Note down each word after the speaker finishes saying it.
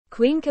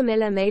Queen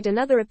Camilla made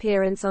another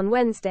appearance on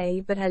Wednesday,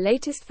 but her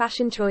latest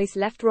fashion choice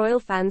left royal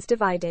fans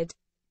divided.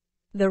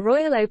 The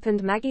royal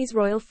opened Maggie's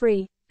Royal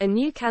Free, a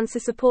new cancer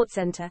support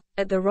centre,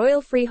 at the Royal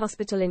Free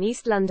Hospital in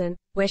East London,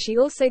 where she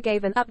also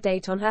gave an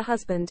update on her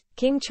husband,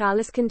 King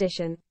Charles'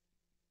 condition.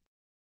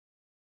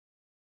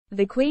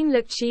 The Queen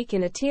looked chic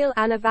in a teal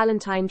Anna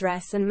Valentine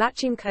dress and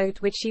matching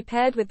coat, which she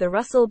paired with the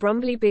Russell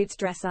Bromley boots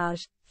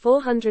dressage,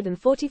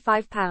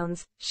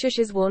 £445,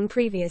 Shush's worn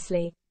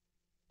previously.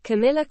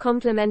 Camilla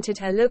complimented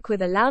her look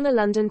with a Launa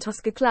London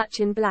Tosca clutch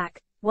in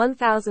black,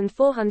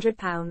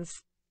 £1,400.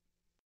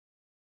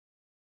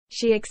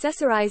 She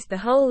accessorized the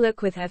whole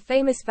look with her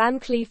famous Van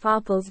Cleef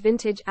Arpels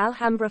vintage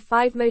Alhambra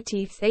 5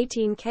 motifs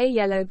 18K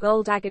yellow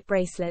gold agate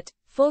bracelet,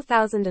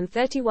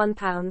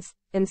 £4,031,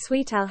 and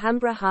sweet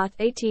Alhambra heart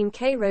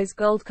 18K rose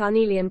gold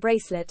carnelian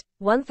bracelet,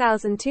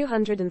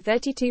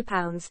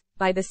 £1,232,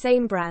 by the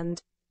same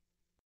brand.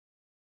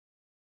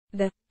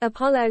 The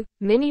Apollo,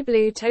 mini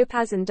blue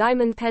topaz and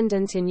diamond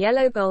pendant in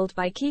yellow gold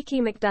by Kiki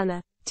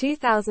McDonough,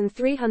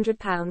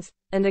 £2,300,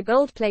 and a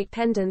gold plate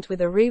pendant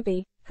with a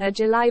ruby, her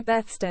July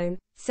birthstone,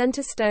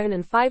 center stone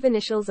and 5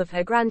 initials of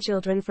her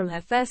grandchildren from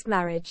her first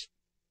marriage.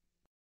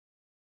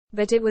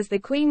 But it was the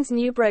Queen's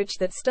new brooch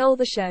that stole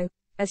the show,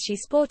 as she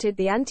sported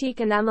the antique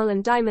enamel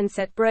and diamond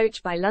set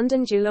brooch by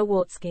London jeweler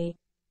Watsky.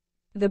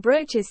 The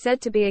brooch is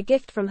said to be a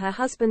gift from her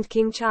husband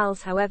King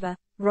Charles. However,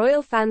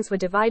 royal fans were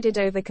divided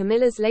over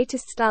Camilla's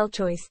latest style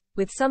choice,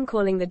 with some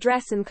calling the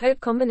dress and coat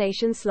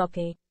combination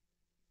sloppy.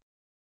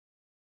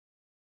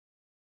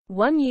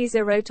 One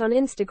user wrote on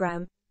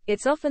Instagram,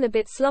 "It's often a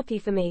bit sloppy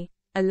for me.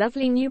 A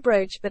lovely new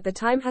brooch, but the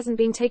time hasn't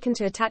been taken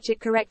to attach it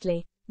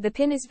correctly. The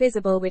pin is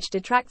visible, which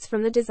detracts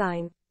from the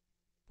design."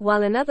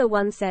 While another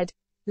one said,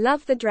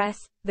 "Love the dress,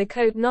 the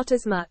coat not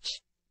as much.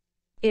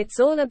 It's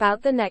all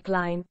about the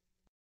neckline."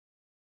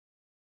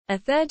 A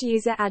third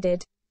user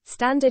added,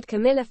 "Standard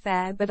Camilla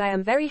fare, but I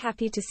am very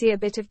happy to see a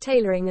bit of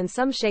tailoring and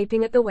some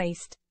shaping at the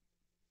waist.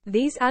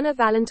 These Anna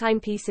Valentine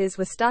pieces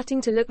were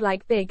starting to look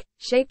like big,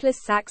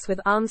 shapeless sacks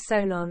with arms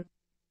sewn on.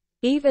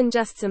 Even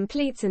just some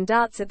pleats and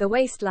darts at the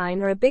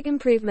waistline are a big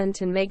improvement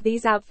and make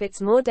these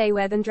outfits more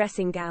daywear than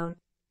dressing gown."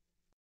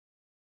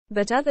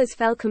 But others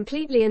fell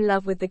completely in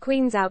love with the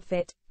Queen's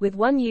outfit, with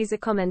one user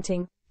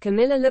commenting,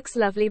 "Camilla looks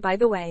lovely by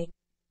the way.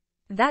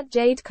 That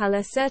jade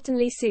color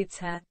certainly suits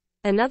her."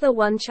 Another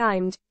one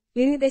chimed,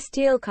 "Ooh, this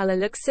teal color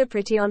looks so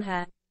pretty on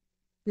her.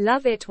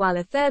 Love it," while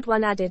a third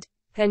one added,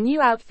 "Her new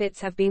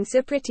outfits have been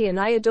so pretty and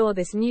I adore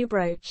this new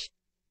brooch."